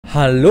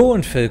Hallo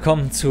und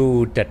willkommen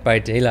zu Dead by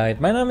Daylight.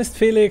 Mein Name ist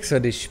Felix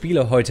und ich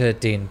spiele heute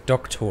den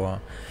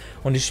Doktor.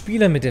 Und ich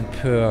spiele mit den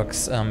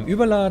Perks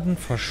Überladen,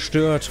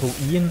 Verstört,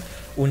 Ruin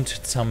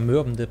und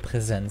zermürbende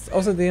Präsenz.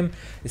 Außerdem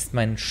ist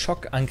mein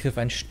Schockangriff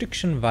ein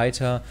Stückchen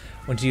weiter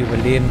und die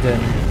Überlebenden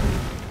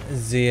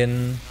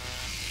sehen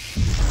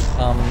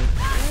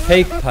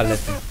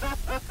Fake-Paletten.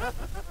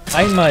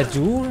 Einmal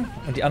du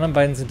und die anderen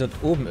beiden sind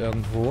dort oben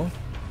irgendwo.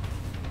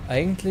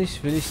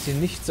 Eigentlich will ich sie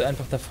nicht so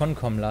einfach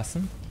davonkommen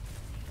lassen.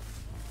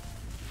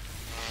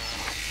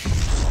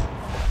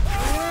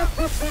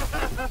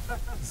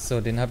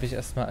 So, den habe ich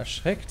erstmal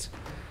erschreckt.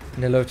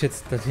 Und der läuft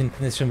jetzt, da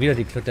hinten ist schon wieder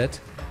die Claudette.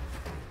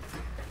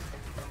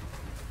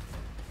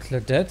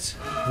 Claudette?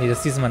 Nee, das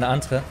ist diesmal eine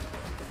andere.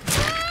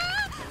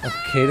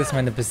 Okay, das ist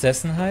meine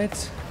Besessenheit.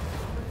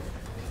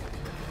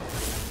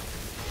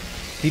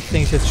 Die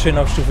bringe ich jetzt schön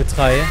auf Stufe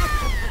 3.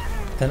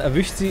 Dann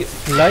erwischt sie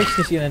vielleicht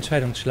nicht ihren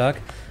Entscheidungsschlag.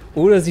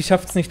 Oder sie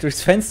schafft es nicht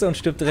durchs Fenster und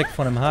stirbt direkt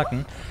vor einem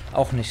Haken.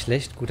 Auch nicht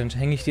schlecht. Gut, dann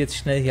hänge ich die jetzt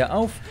schnell hier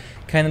auf.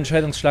 Kein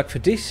Entscheidungsschlag für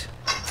dich.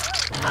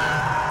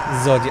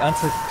 So, die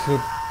andere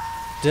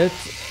Claudette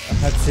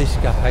hat sich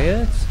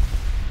geheilt.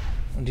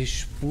 Und die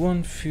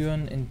Spuren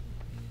führen in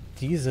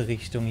diese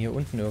Richtung hier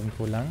unten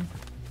irgendwo lang.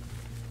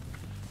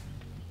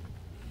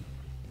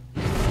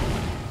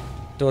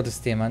 Dort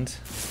ist jemand.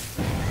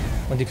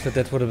 Und die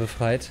Claudette wurde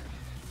befreit.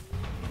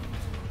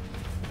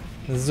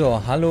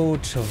 So, hallo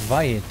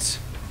treibt.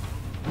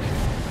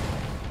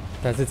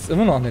 Da sitzt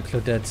immer noch eine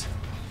Claudette.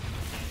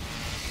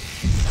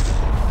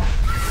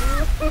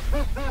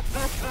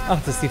 Ach,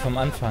 das ist die vom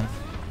Anfang.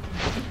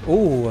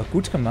 Oh,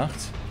 gut gemacht.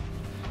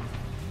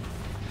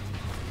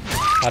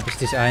 Hab ich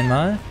dich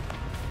einmal.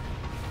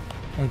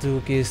 Und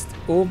du gehst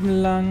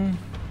oben lang.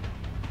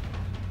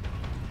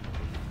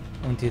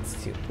 Und jetzt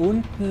hier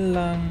unten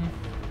lang.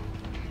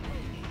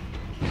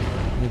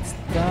 Und jetzt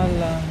da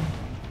lang.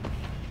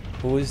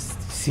 Wo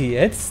ist sie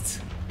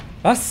jetzt?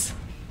 Was?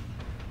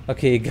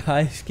 Okay,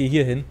 egal, ich gehe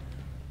hier hin.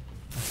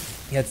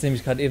 Hier hat es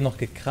nämlich gerade eben noch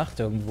gekracht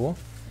irgendwo.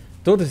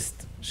 Dort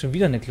ist schon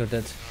wieder eine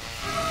Claudette.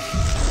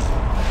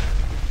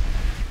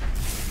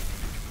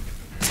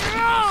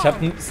 Ich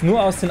habe es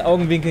nur aus den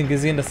Augenwinkeln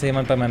gesehen, dass da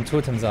jemand bei meinem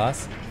Totem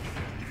saß.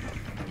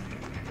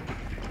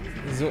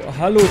 So,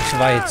 hallo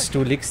treibt,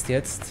 du liegst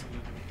jetzt.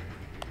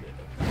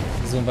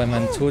 So, bei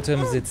meinem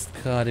Totem sitzt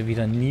gerade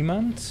wieder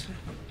niemand.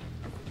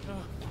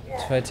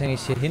 Treibt hänge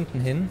ich hier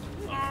hinten hin.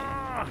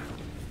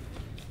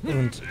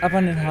 Und ab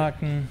an den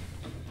Haken.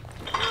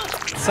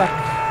 Zack,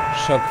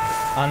 Schock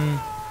an.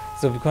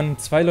 So, wir konnten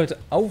 2 Leute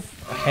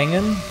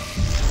aufhängen.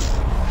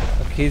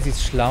 Okay, sie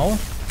ist schlau.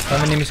 Weil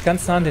man nämlich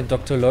ganz nah an den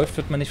Doktor läuft,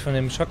 wird man nicht von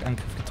dem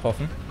Schockangriff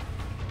getroffen.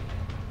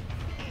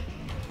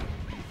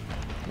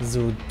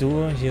 So,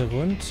 du hier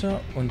runter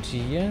und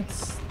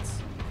jetzt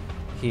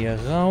hier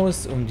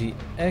raus um die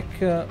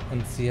Ecke.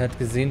 Und sie hat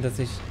gesehen, dass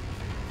ich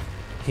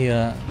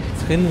hier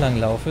drin lang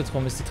laufe.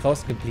 Darum ist sie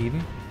draußen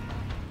geblieben.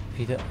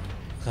 Wieder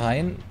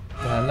rein,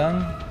 da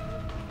lang.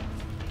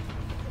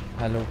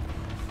 Hallo.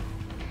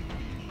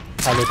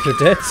 Hallo,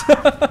 Claudette.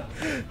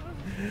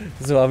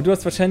 So, aber du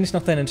hast wahrscheinlich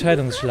noch deinen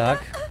Entscheidungsschlag.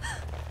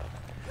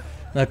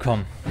 Na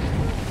komm.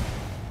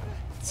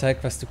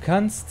 Zeig, was du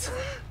kannst.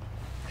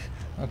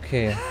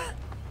 Okay.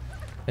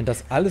 Wenn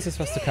das alles ist,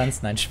 was du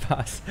kannst, nein,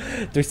 Spaß.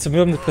 Durch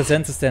zermürbende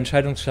Präsenz ist der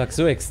Entscheidungsschlag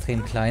so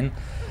extrem klein,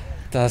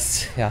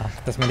 dass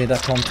man den da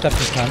kaum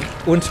treffen kann.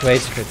 Und Rage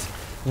Quit.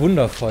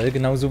 Wundervoll,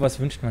 genau sowas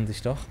wünscht man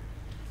sich doch.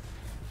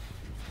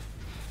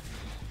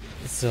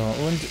 So,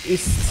 und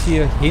ist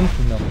hier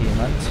hinten noch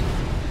jemand?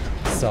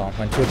 So,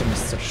 mein Totem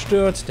ist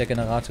zerstört, der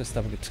Generator ist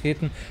aber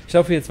getreten. Ich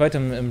laufe jetzt weiter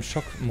im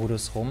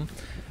Schockmodus rum.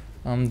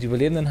 Die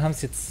Überlebenden haben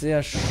es jetzt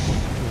sehr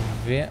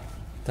schwer.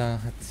 Da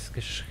hat es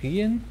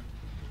geschrien.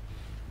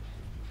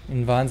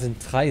 In Wahnsinn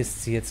 3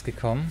 ist sie jetzt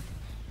gekommen.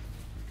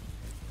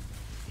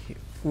 Hier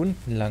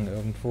unten lang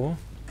irgendwo.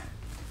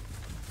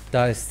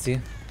 Da ist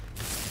sie.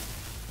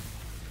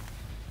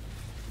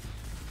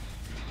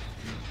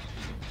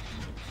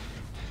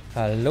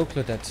 Hallo,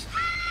 Claudette.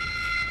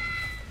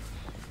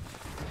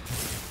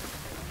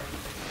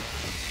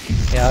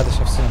 Ja, das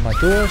schaffst du nochmal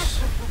durch.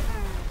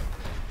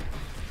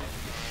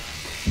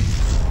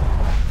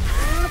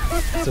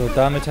 So,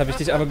 damit habe ich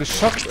dich aber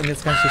geschockt und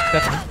jetzt kann ich dich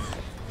treffen.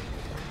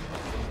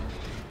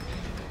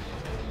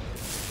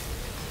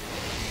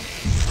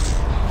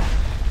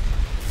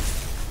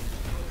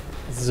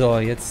 So,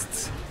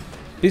 jetzt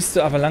bist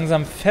du aber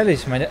langsam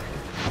fällig, meine...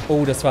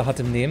 Oh, das war hart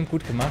im Nehmen.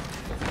 Gut gemacht.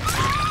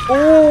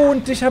 Oh,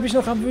 und dich habe ich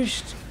noch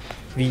erwischt.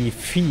 Wie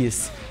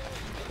fies.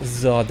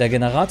 So, der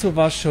Generator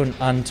war schon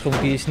an.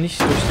 Darum gehe ich nicht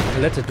durch die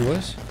Palette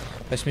durch.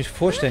 Weil ich mich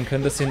vorstellen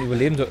könnte, dass hier ein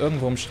Überlebender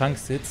irgendwo im Schrank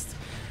sitzt.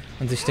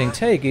 Und sich denkt,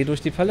 hey, geh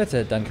durch die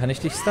Palette. Dann kann ich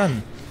dich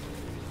stunnen.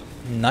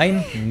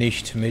 Nein,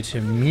 nicht mit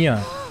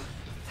mir.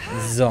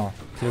 So,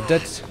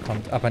 Claudette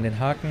kommt ab an den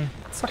Haken.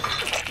 Zack.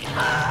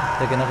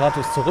 Der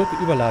Generator ist zurück.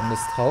 Überladen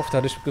ist drauf.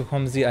 Dadurch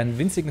bekommen sie einen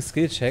winzigen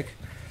Skillcheck,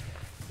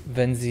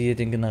 wenn sie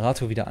den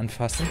Generator wieder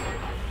anfassen.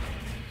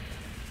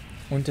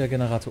 Und der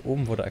Generator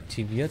oben wurde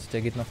aktiviert.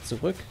 Der geht noch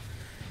zurück.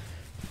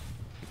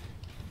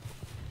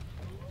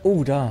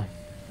 Oh, da.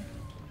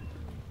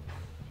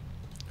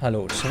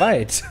 Hallo,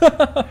 Schweiz.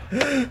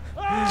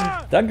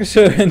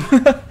 Dankeschön.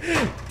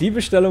 Die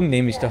Bestellung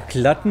nehme ich doch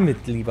glatt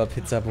mit, lieber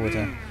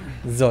Pizzabote.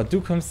 So,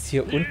 du kommst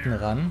hier unten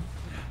ran.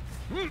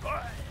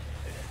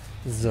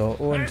 So,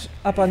 und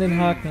ab an den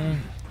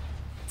Haken.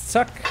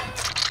 Zack.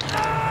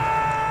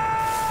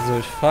 So,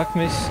 ich frage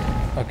mich...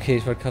 Okay,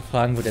 ich wollte gerade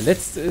fragen, wo der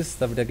letzte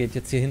ist, aber der geht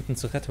jetzt hier hinten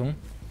zur Rettung.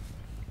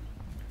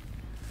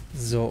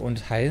 So,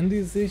 und heilen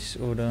die sich,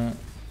 oder...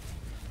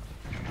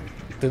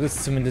 Das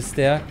ist zumindest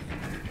der...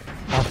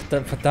 Ach,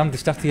 da, verdammt,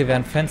 ich dachte, hier wäre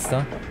ein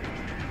Fenster.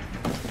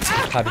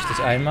 Habe ich dich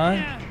einmal.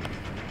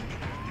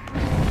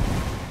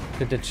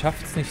 Der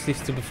schafft es nicht,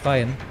 sich zu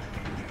befreien.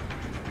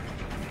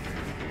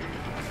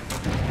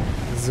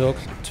 So,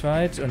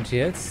 treibt, und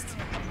jetzt?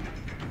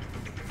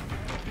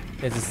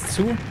 Jetzt ist es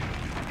zu.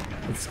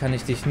 Jetzt kann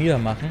ich dich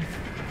niedermachen.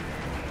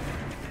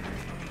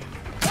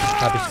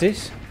 Habe ich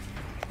dich?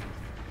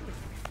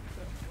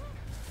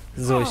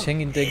 So, ich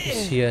hänge ihn, denke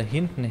ich, hier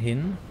hinten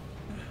hin.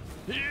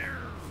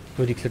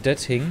 Wo die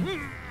Claudette hing.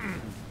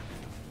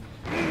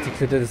 Die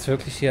Claudette ist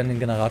wirklich hier an den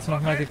Generator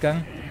nochmal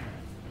gegangen.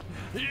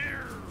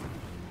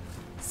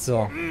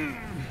 So.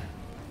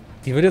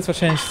 Die wird jetzt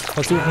wahrscheinlich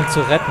versuchen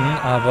zu retten,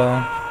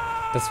 aber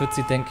das wird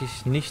sie, denke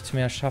ich, nicht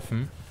mehr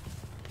schaffen.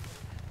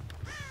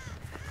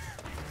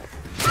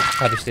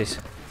 Hab ich dich.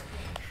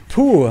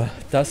 Puh,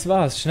 das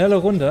war's. Schnelle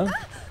Runde.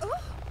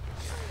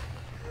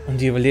 Und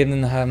die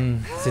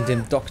Überlebenden sind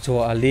dem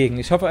Doktor erlegen.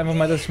 Ich hoffe einfach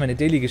mal, dass ich meine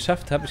Daily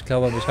geschafft habe. Ich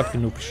glaube aber, ich habe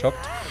genug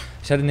geschockt.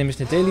 Ich hatte nämlich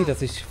eine Daily,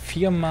 dass ich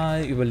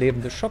 4-mal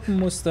Überlebende schocken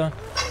musste.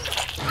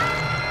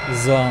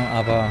 So,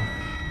 aber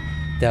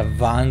der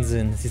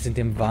Wahnsinn. Sie sind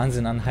dem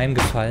Wahnsinn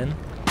anheimgefallen.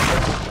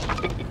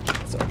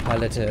 So,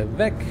 Palette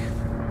weg.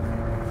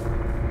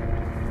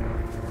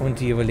 Und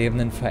die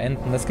Überlebenden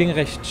verenden. Das ging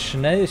recht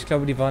schnell. Ich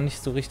glaube, die waren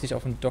nicht so richtig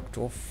auf den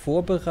Doktor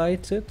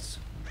vorbereitet.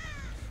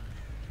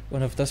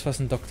 Und auf das, was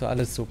ein Doktor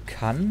alles so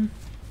kann.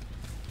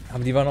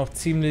 Aber die waren auch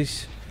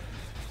ziemlich...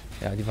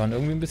 Ja, die waren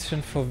irgendwie ein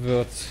bisschen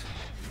verwirrt.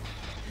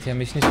 Die haben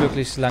mich nicht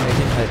wirklich lange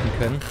hinhalten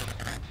können.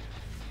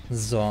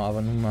 So,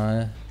 aber nun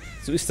mal...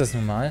 So ist das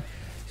nun mal.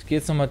 Ich gehe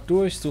jetzt nochmal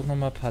durch, suche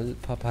nochmal ein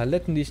paar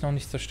Paletten, die ich noch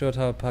nicht zerstört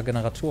habe, ein paar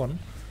Generatoren.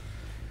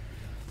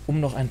 Um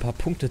noch ein paar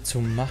Punkte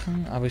zu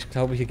machen. Aber ich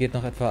glaube, hier geht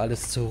noch etwa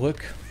alles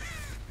zurück.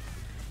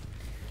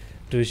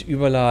 Durch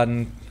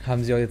Überladen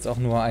haben sie auch jetzt auch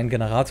nur einen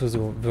Generator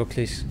so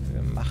wirklich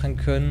machen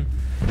können.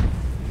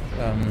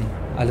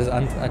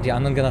 Die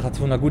anderen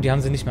Generatoren, na gut, die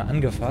haben sie nicht mehr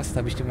angefasst. Da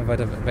habe ich die immer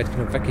weit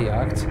genug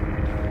weggejagt.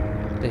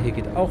 Der hier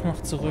geht auch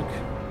noch zurück.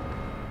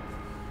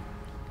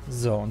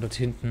 So, und dort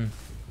hinten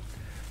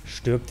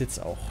stirbt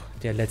jetzt auch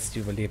der letzte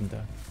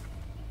Überlebende.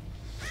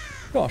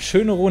 Ja,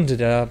 schöne Runde.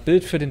 Der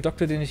Bild für den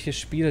Doktor, den ich hier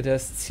spiele, der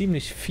ist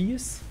ziemlich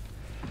fies.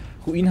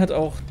 Ruin hat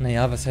auch,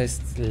 naja, was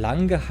heißt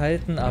lang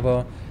gehalten,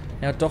 aber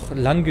ja, doch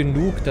lang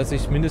genug, dass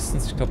ich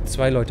mindestens, ich glaube,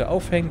 2 Leute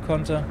aufhängen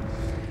konnte.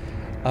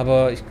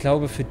 Aber ich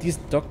glaube, für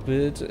diesen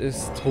Doc-Bild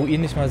ist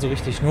Ruin nicht mal so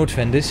richtig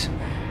notwendig.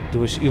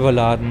 Durch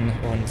Überladen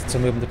und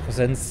zermürbende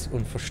Präsenz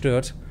und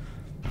verstört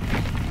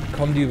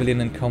kommen die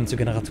Überlebenden kaum zu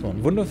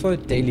Generatoren. Wundervoll,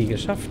 Daily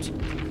geschafft.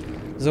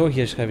 So,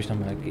 hier schreibe ich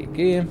nochmal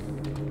GG.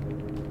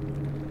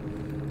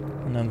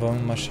 Und dann wollen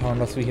wir mal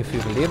schauen, was wir hier für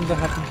Überlebende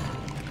hatten.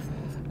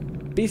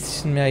 Ein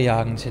bisschen mehr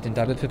jagen. Ich hätte den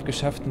Double Pip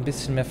geschafft, ein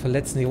bisschen mehr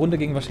verletzen. Die Runde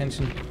ging wahrscheinlich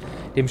in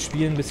dem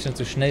Spiel ein bisschen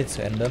zu schnell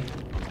zu Ende.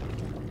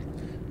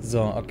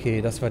 So,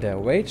 okay, das war der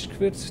Rage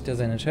Quit, der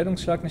seinen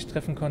Entscheidungsschlag nicht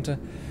treffen konnte.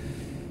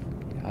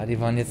 Ja,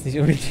 die waren jetzt nicht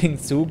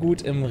unbedingt so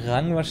gut im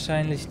Rang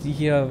wahrscheinlich. Die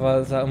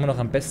hier sah immer noch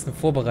am besten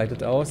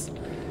vorbereitet aus.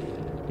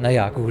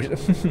 Naja, gut.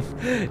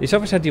 Ich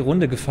hoffe, euch hat die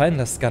Runde gefallen.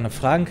 Lasst gerne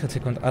Fragen,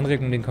 Kritik und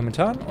Anregungen in den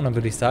Kommentaren. Und dann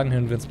würde ich sagen,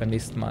 hören wir uns beim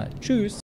nächsten Mal. Tschüss!